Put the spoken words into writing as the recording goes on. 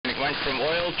went from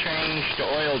oil change to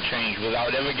oil change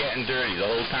without ever getting dirty the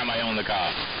whole time I owned the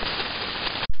car.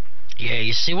 Yeah,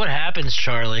 you see what happens,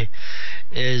 Charlie,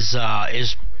 is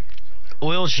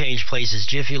oil change places,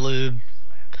 Jiffy Lube,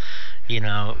 you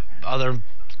know, other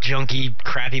junky,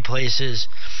 crappy places,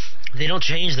 they don't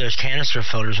change those canister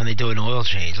filters when they do an oil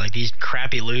change. Like these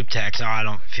crappy lube techs, oh, I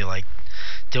don't feel like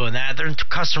doing that. Their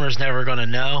customer's never going to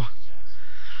know,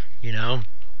 you know.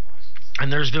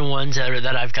 And there's been ones that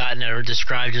I've gotten that are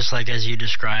described just like as you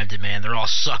described it, man. They're all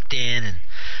sucked in and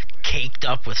caked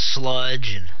up with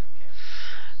sludge. And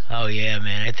oh, yeah,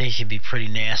 man, I think it'd be pretty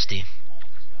nasty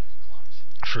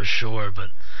for sure. But,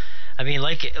 I mean,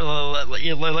 like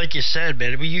you said,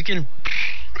 man, I mean, you can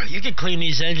clean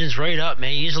these engines right up,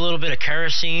 man. You use a little bit of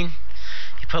kerosene.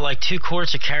 You put like 2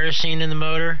 quarts of kerosene in the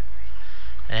motor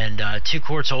and 2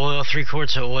 quarts of oil, 3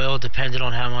 quarts of oil, depending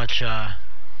on how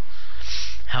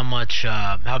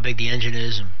big the engine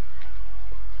is. And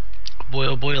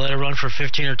boil, let it run for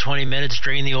 15 or 20 minutes.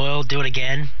 Drain the oil. Do it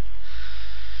again.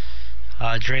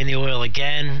 Drain the oil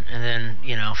again, and then,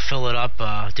 you know, fill it up.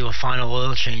 Do a final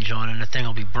oil change on it, and the thing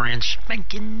will be brand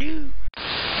spanking new.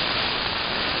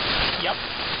 Yep,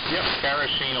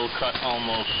 kerosene will cut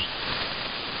almost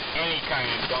any kind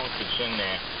of gunk that's in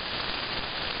there.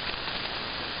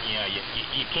 Yeah,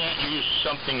 you can't use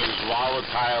something as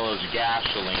volatile as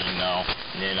gasoline, though.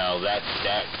 You know, that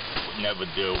would never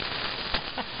do.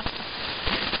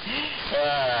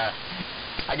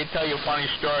 I can tell you a funny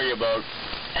story about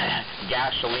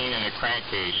gasoline in a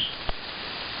crankcase.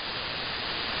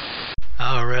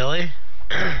 Oh, really?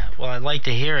 Well, I'd like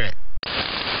to hear it.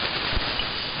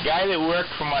 Guy that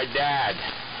worked for my dad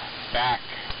back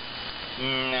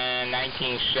in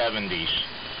 1970s.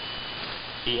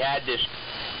 He had this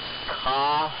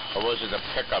car, or was it a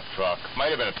pickup truck? Might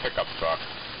have been a pickup truck.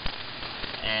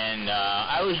 And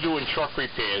I was doing truck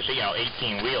repairs, you know,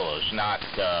 18-wheelers, not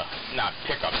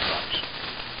pickup trucks.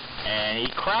 And he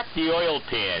cracked the oil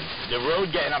pan. The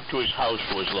road getting up to his house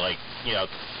was like, you know,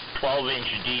 12-inch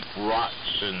deep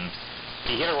ruts, and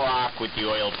he hit a rock with the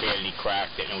oil pan and he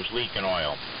cracked it, and it was leaking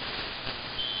oil.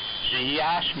 So he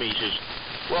asked me, he says,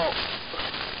 well,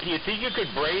 do you think you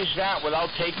could braze that without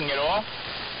taking it off?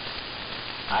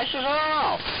 I says, I don't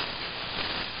know.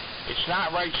 It's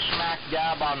not right smack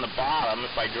dab on the bottom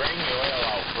if I drain the oil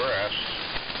out first.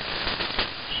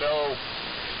 So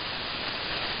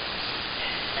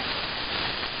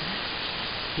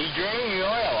he drained the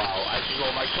oil out. I said,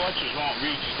 well, my torches won't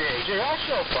reach there. He said, that's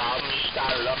no problem. He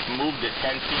started up and moved it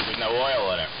 10 feet with no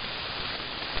oil in it.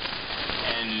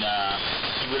 And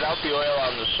without the oil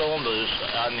on the cylinders,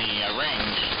 on the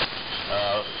rings,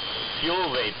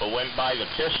 fuel vapor went by the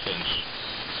pistons.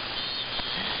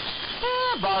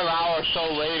 About an hour or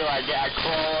so later, I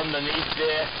crawl underneath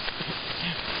there.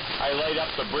 I light up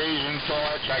the brazen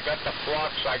torch. I got the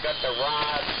flux. I got the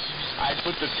rod. I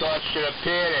put the torch to the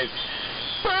pin and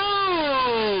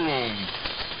boom!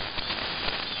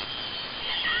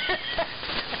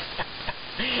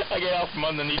 I get out from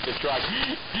underneath the truck.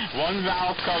 One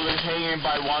valve cover's hanging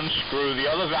by one screw. The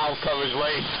other valve cover's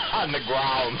laying on the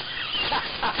ground.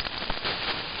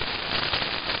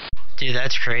 Dude,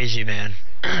 that's crazy, man.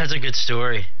 That's a good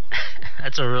story.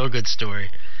 That's a real good story.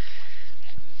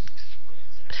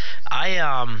 I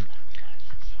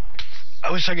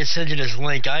wish I could send you this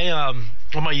link. On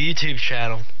my YouTube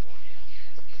channel,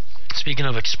 speaking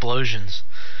of explosions,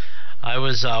 I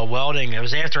was welding. It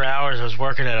was after hours. I was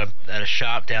working at a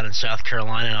shop down in South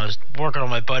Carolina, and I was working on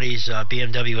my buddy's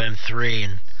BMW M3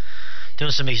 and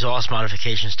doing some exhaust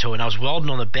modifications to it. And I was welding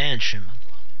on the bench,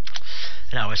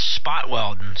 and I was spot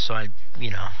welding. So I, you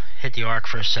know, hit the arc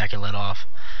for a second, let off.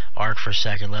 Arc for a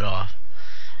second, let off.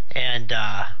 And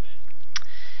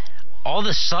all of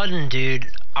a sudden,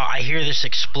 dude, I hear this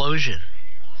explosion.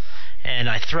 And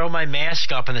I throw my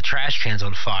mask up and the trash can's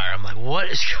on fire. I'm like, what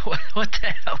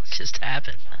the hell just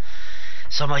happened?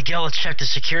 So I'm like, yo, let's check the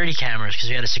security cameras, because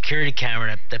we had a security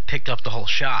camera that picked up the whole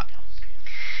shop.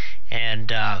 And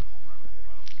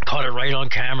caught it right on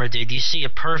camera, dude. You see a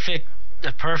perfect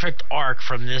arc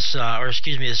from this,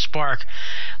 the spark,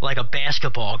 like a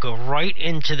basketball, go right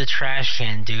into the trash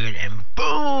can, dude, and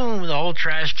boom, the whole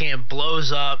trash can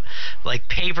blows up, like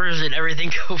papers and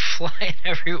everything go flying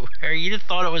everywhere. You'd have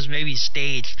thought it was maybe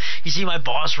staged. You see my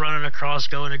boss running across,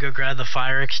 going to go grab the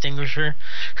fire extinguisher.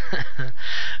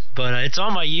 But it's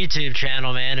on my YouTube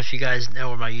channel, man. If you guys know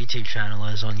where my YouTube channel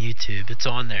is on YouTube, it's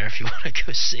on there if you want to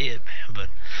go see it, man. But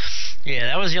yeah,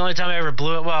 that was the only time I ever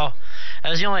blew it. Well, that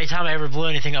was the only time I ever blew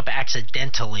anything up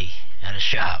accidentally at a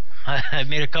shop. I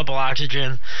made a couple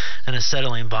oxygen and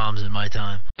acetylene bombs in my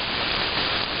time.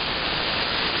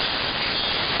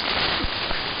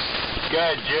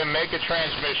 Good, Jim. Make a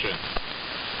transmission.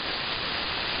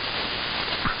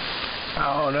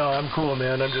 Oh no, I'm cool,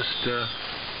 man. I'm just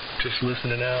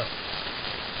listening out.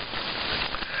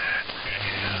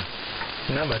 Yeah,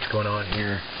 not much going on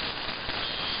here,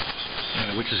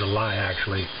 which is a lie,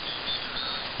 actually.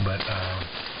 But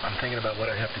I'm thinking about what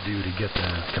I have to do to get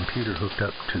the computer hooked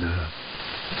up to the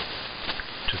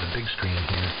big screen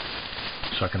here,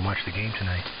 so I can watch the game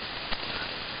tonight.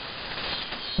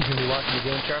 You gonna be watching the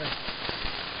game, Charlie?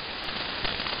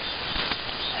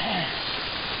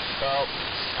 Well,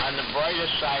 on the brighter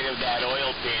side of that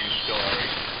oil pan story,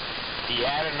 he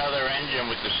had another engine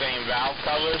with the same valve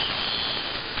covers,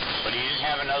 but he didn't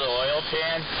have another oil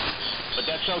pan. But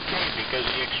that's okay, because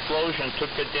the explosion took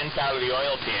the dent out of the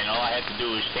oil pan. All I had to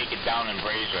do was take it down and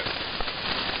braze it.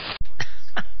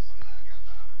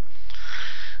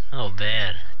 Oh,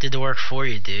 bad. Did the work for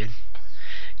you, dude.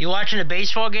 You watching a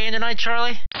baseball game tonight,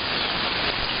 Charlie? No,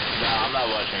 I'm not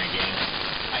watching a game.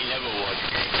 I never watch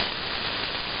games.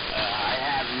 I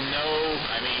have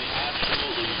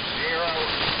absolutely zero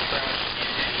interest in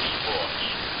any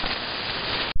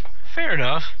sports. Fair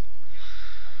enough.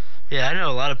 Yeah, I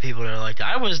know a lot of people that are like that.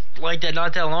 I was like that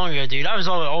not that long ago, dude. I was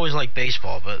always like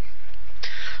baseball, but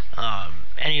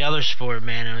any other sport,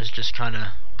 man, it was just kind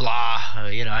of blah.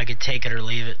 I could take it or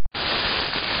leave it.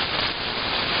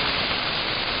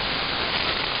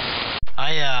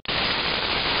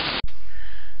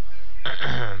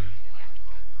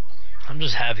 I'm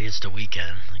just happy it's the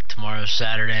weekend. Like tomorrow's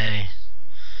Saturday.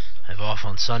 I have off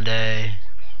on Sunday.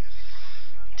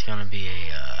 It's gonna be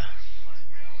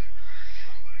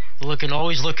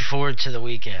always looking forward to the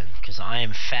weekend because I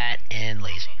am fat and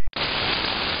lazy. When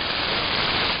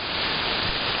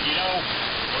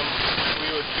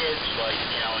we were kids, in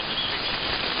the 60s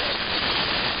and 70s,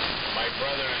 my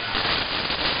brother and I,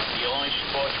 the only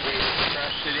sports we were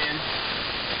interested in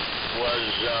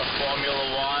was Formula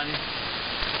One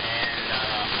and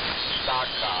stock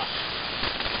car.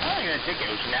 I don't even think it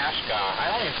was NASCAR. I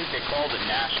don't even think they called it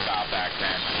NASCAR back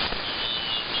then.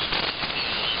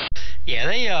 Yeah,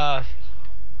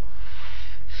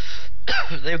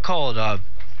 they call it I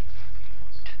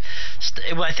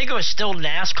think it was still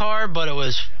NASCAR, but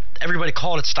everybody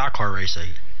called it stock car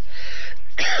racing.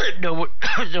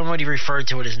 Nobody referred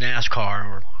to it as NASCAR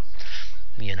or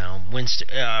Winston,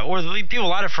 or people a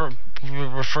lot of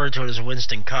referred to it as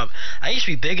Winston Cup. I used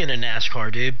to be big into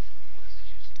NASCAR, dude.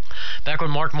 Back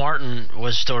when Mark Martin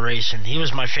was still racing, he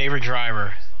was my favorite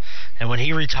driver. And when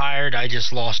he retired, I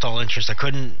just lost all interest. I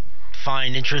couldn't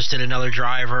find interest in another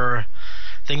driver.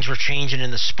 Things were changing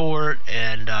in the sport,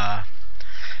 and I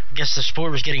guess the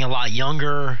sport was getting a lot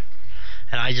younger,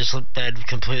 and I just had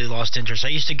completely lost interest. I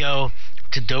used to go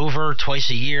to Dover twice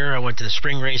a year. I went to the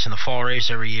spring race and the fall race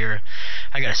every year.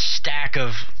 I got a stack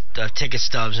of ticket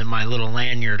stubs in my little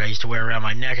lanyard I used to wear around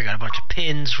my neck. I got a bunch of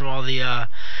pins from all the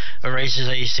races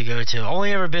I used to go to.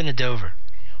 Only ever been to Dover.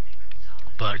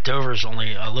 But Dover's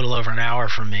only a little over an hour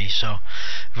from me, so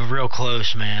we're real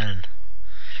close, man. And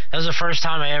that was the first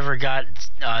time I ever got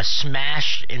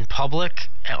smashed in public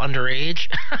underage.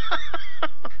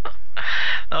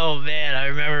 Oh man, I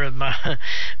remember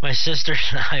my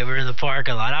sisters and I were in the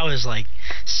parking lot. I was like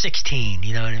 16,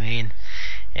 you know what I mean?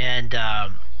 And I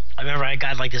remember I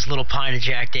got like this little pint of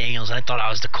Jack Daniels. I thought I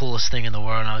was the coolest thing in the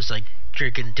world. And I was like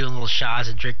doing little shots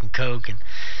and drinking Coke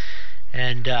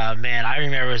and man, I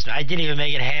remember I didn't even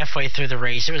make it halfway through the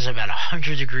race. It was about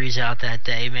 100 degrees out that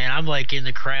day, man. I'm like in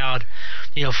the crowd,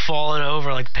 falling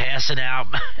over, like passing out.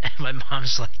 And my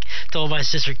mom's like, told my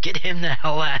sister, get him the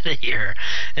hell out of here.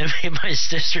 And made my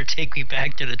sister take me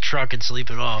back to the truck and sleep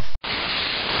it off. Well,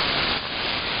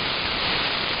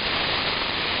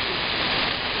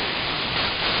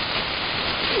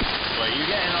 you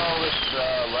getting all this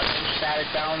lightning static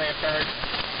down there, Kurt?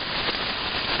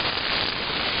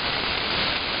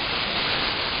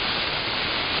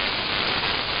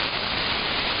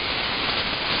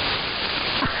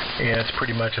 Yeah, it's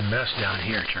pretty much a mess down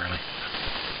here, Charlie.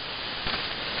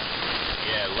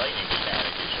 Yeah, lightning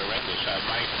static is horrendous.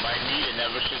 My meter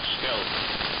never sits still.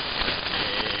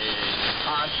 It's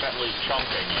constantly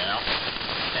chunking,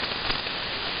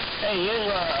 Hey, here's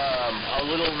a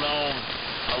little known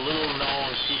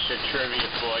piece of trivia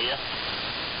for you.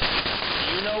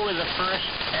 You know where the first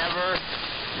ever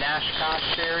NASCAR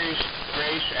series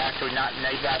race, actually not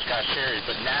NASCAR series,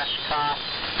 but NASCAR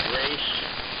race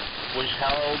was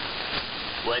held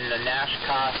when the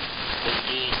NASCAR was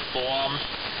being formed,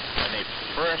 when they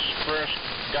first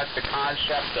got the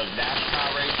concept of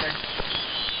NASCAR racing?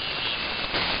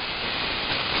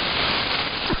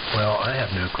 Well, I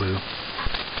have no clue.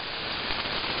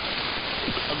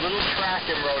 A little track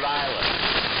in Rhode Island.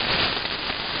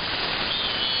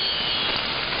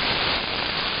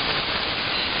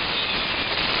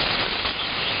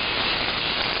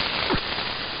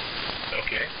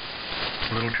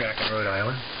 track in Rhode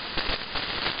Island?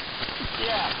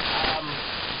 Yeah.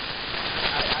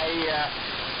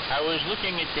 I was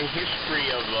looking at the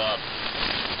history of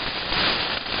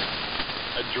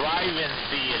a drive-in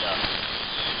theater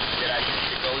that I used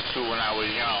to go to when I was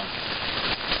young,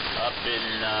 up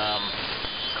in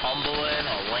Cumberland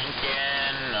or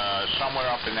Lincoln, somewhere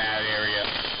up in that area,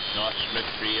 North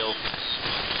Smithfield,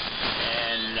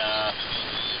 and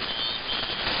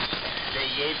they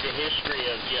gave the history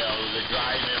of, you know, the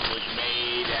drive-in was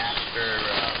made after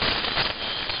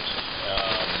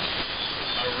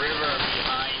a river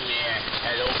behind there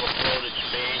had overflowed its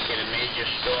bank in a major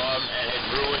storm and had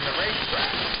ruined the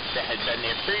racetrack that had been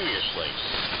there previously.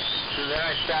 So then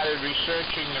I started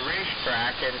researching the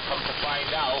racetrack, and come to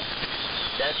find out,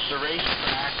 that's the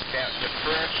racetrack that the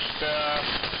first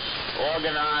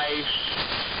organized,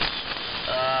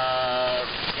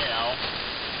 you know,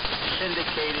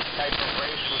 syndicated type of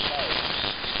race was held.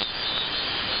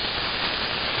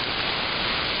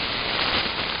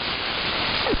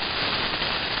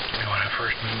 You know, when I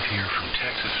first moved here from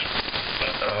Texas,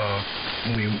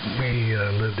 we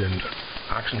lived in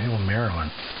Oxon Hill,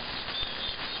 Maryland.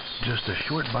 Just a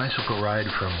short bicycle ride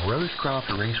from Rosecroft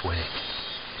Raceway,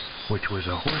 which was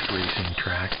a horse racing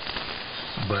track,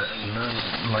 but none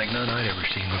I'd ever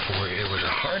seen before. It was a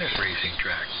harness racing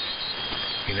track,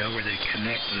 you know, where they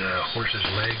connect the horse's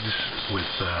legs with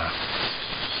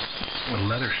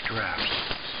leather straps.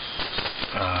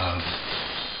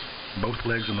 Both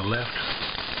legs on the left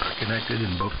are connected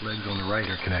and both legs on the right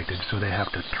are connected, so they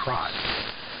have to trot.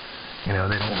 You know,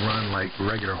 they don't run like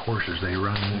regular horses. They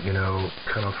run, you know,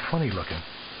 kind of funny looking.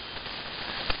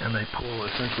 And they pull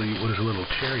essentially what is a little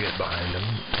chariot behind them,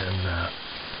 and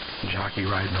jockey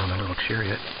riding on a little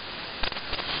chariot.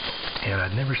 And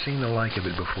I'd never seen the like of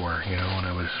it before. You know, when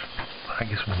I was, I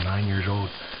guess, when 9 years old,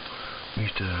 we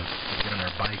used to get on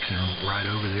our bikes and ride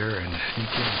over there and sneak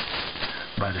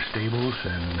in by the stables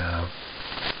and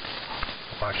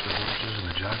watch the horses and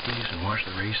the jockeys and watch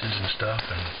the races and stuff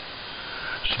and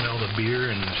smell the beer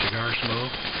and the cigar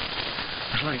smoke.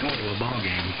 It's like going to a ball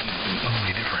game,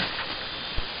 only different.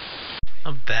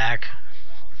 I'm back.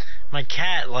 My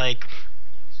cat, like,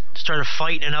 started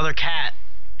fighting another cat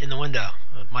in the window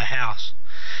of my house.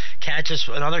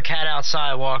 Another cat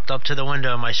outside walked up to the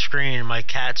window of my screen, and my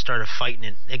cat started fighting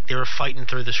it. They were fighting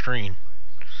through the screen.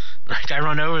 Like, I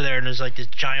run over there, and there's like this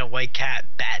giant white cat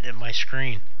batting at my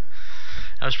screen.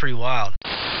 That was pretty wild.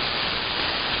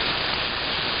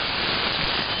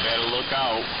 Better look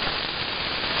out.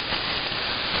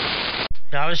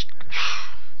 Yeah,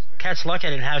 cat's lucky I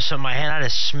didn't have some in my hand. I'd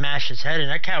have smashed its head in.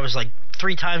 That cat was like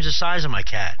 3 times the size of my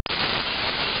cat. You'll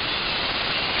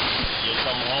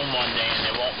come home one day and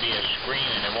there won't be a screen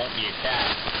and there won't be a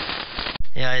cat.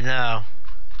 Yeah, I know.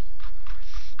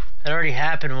 It already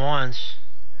happened once.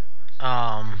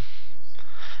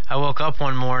 I woke up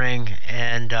one morning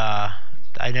and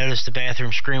I noticed the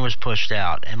bathroom screen was pushed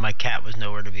out and my cat was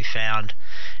nowhere to be found.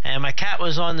 And my cat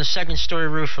was on the 2nd story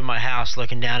roof of my house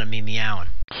looking down at me meowing.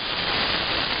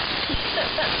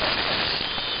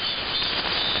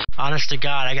 Honest to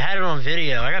God, I had it on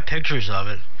video. I got pictures of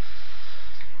it.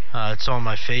 It's on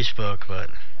my Facebook, but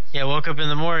yeah, I woke up in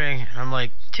the morning and I'm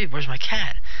like, dude, where's my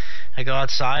cat? I go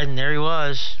outside and there he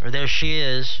was, or there she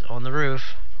is on the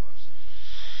roof.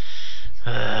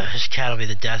 This cat will be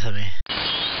the death of me.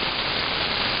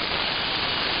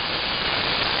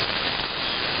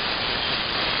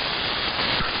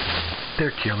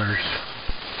 They're killers.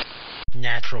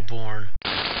 Natural born.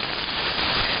 Did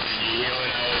you hear what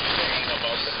I was saying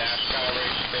about the NASCAR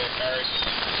race there, Barry?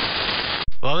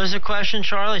 What was the question,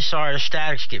 Charlie? Sorry, the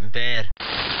static's getting bad.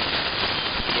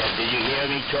 Yeah, did you hear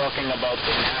me talking about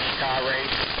the NASCAR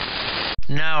race?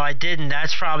 No, I didn't.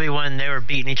 That's probably when they were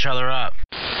beating each other up.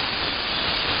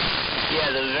 Yeah,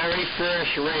 the very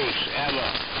first race ever,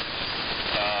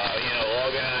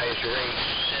 organized race,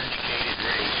 syndicated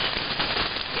race,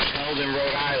 was held in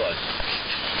Rhode Island.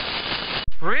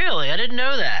 Really? I didn't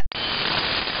know that.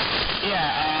 Yeah,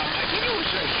 I think it was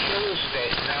a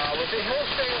Hillsdale. Now, was it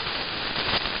Hillsdale?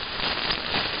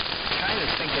 I'm trying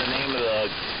to think of the name of the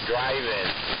drive-in.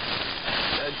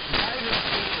 The drive-in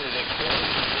theater that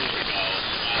closed years ago.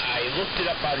 I looked it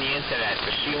up on the internet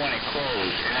to see when it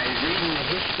closed, and I was reading the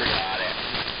history on it.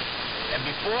 And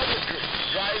before the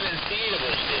drive-in theater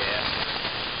was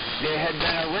there had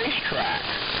been a racetrack,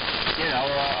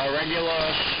 a regular,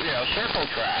 circle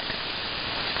track.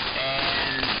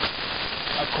 And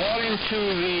according to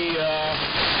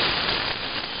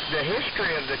the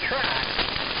history of the track,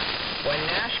 when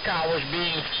NASCAR was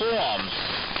being formed,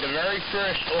 the very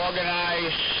first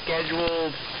organized,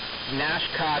 scheduled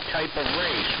NASCAR type of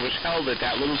race was held at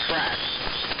that little track.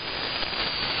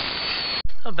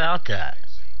 How about that?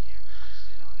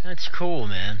 That's cool,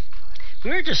 man.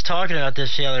 We were just talking about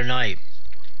this the other night.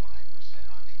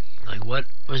 Like, what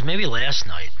it was maybe last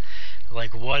night.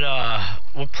 Like, what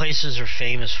places are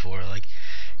famous for? Like,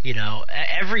 you know,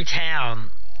 every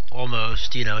town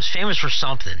almost, you know, is famous for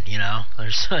something. You know,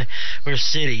 there's or a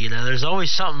city. You know, there's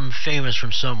always something famous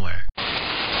from somewhere. Yeah,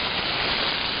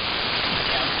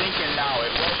 I'm thinking now.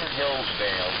 It wasn't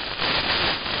Hillsdale.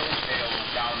 Hillsdale was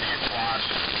down near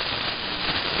Quantum.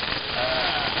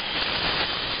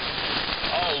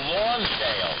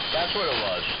 Lonsdale. That's what it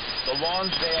was. The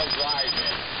Lonsdale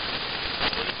Drive-In.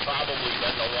 It would have probably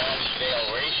been the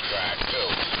Lonsdale Racetrack, too.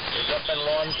 It's up in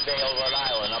Lonsdale, Rhode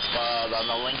Island, up on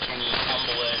the Lincoln,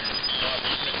 Cumberland, North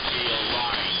Smithfield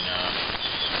line,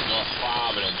 North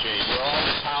Providence, where all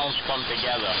the towns come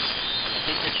together. I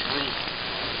think it's Route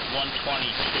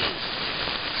 122.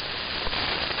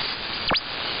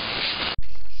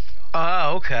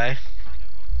 Oh, okay.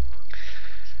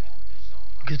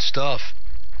 Good stuff.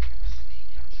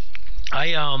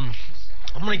 I'm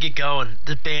gonna get going.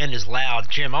 The band is loud.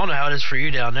 Jim, I don't know how it is for you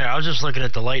down there. I was just looking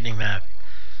at the lightning map.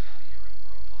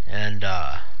 And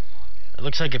it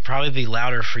looks like it'd probably be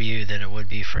louder for you than it would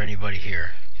be for anybody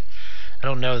here. I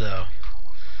don't know though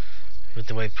with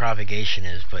the way propagation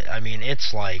is, but I mean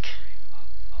it's like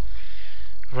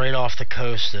right off the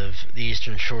coast of the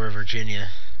eastern shore of Virginia.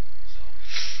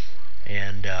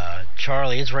 And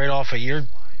Charlie, it's right off of your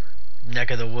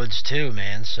neck of the woods too,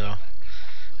 man, so.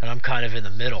 And I'm kind of in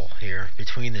the middle here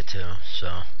between the two,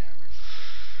 so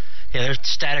yeah, there's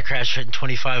static crash hitting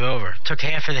 25 over. Took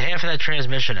half of that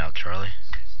transmission out, Charlie.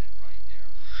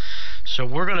 So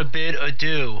we're gonna bid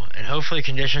adieu, and hopefully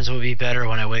conditions will be better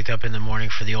when I wake up in the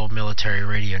morning for the old military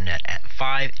radio net at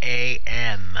 5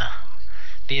 a.m.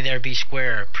 Be there, be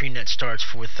square. Pre-net starts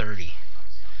 4:30.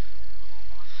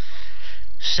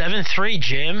 7-3,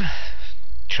 Jim,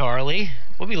 Charlie.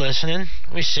 We'll be listening.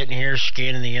 We'll be sitting here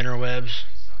scanning the interwebs.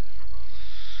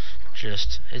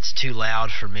 It's too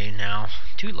loud for me now.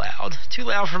 Too loud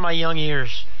for my young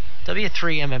ears.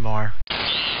 W3MMR.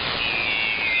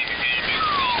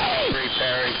 Free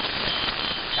Perry.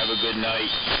 Have a good night.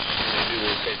 Maybe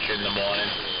we'll pitch in the morning.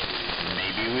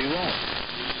 Maybe we won't.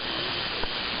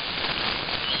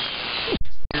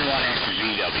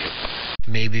 1XZW.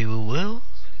 Maybe we will.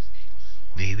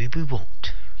 Maybe we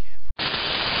won't.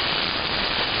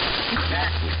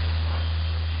 Exactly.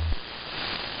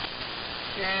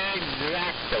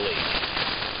 Exactly.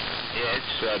 Yeah,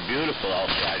 it's beautiful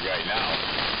outside right now.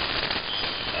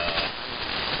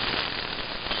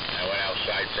 I went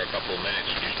outside for a couple of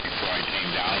minutes just before I came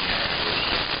down here. It was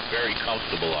very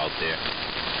comfortable out there.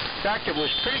 In fact, it was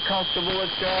pretty comfortable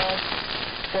at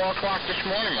 4 o'clock this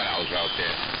morning when I was out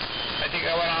there. I think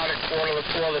I went out at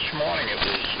 3:45 this morning.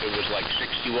 It was like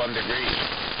 61 degrees.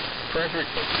 Perfect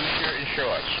for t-shirt and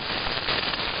shorts.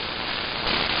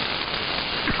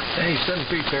 Hey,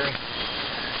 7-3, Perry.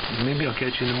 Maybe I'll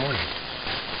catch you in the morning.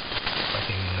 If I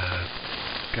can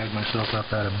guide myself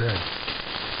up out of bed.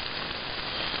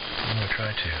 I'm going to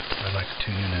try to. I'd like to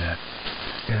tune into that.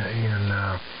 And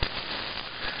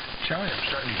Charlie, I'm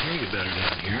starting to hear you better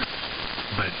down here.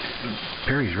 But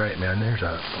Perry's right, man. There's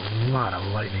a lot of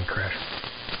lightning crash.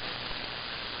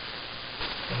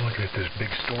 I'm looking at this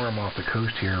big storm off the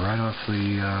coast here, right off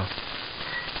the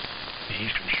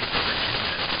eastern shore of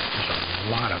Virginia. There's a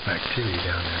lot of activity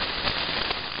down there.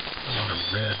 A lot of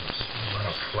red, a lot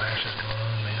of flashes going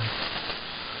on, man.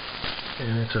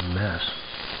 And it's a mess.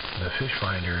 The fish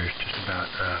finder is just about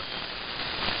a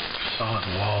solid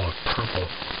wall of purple.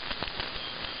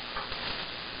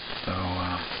 So,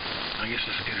 I guess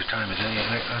it's as good a time as any.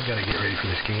 I've got to get ready for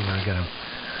this game. I've got to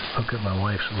hook up my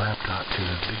wife's laptop to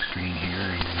the big screen here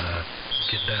and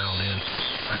get dialed in.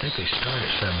 I think they start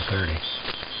at 7:30.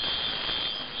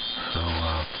 So,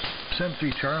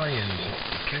 7-3 Charlie, and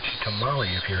catch you tomorrow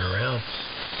if you're around.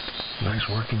 Nice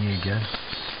working you again.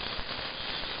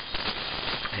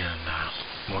 And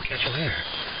we'll catch you later.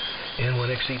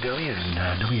 N1XCW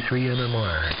and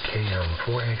W3MMR,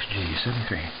 KM4XG,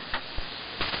 7-3.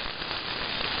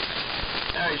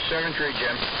 Hey, 7-3,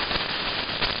 Jim.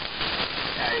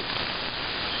 I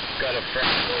got a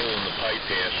fresh hole in the pipe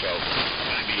here, so I'm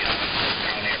going to be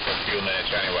down here for a few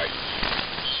minutes anyway.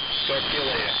 Talk to you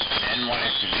later.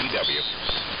 N1XZW.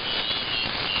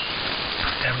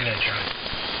 Have a good night, Charlie.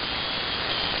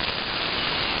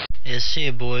 Yeah, see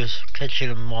you, boys. Catch you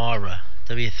tomorrow.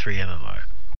 W3MMR.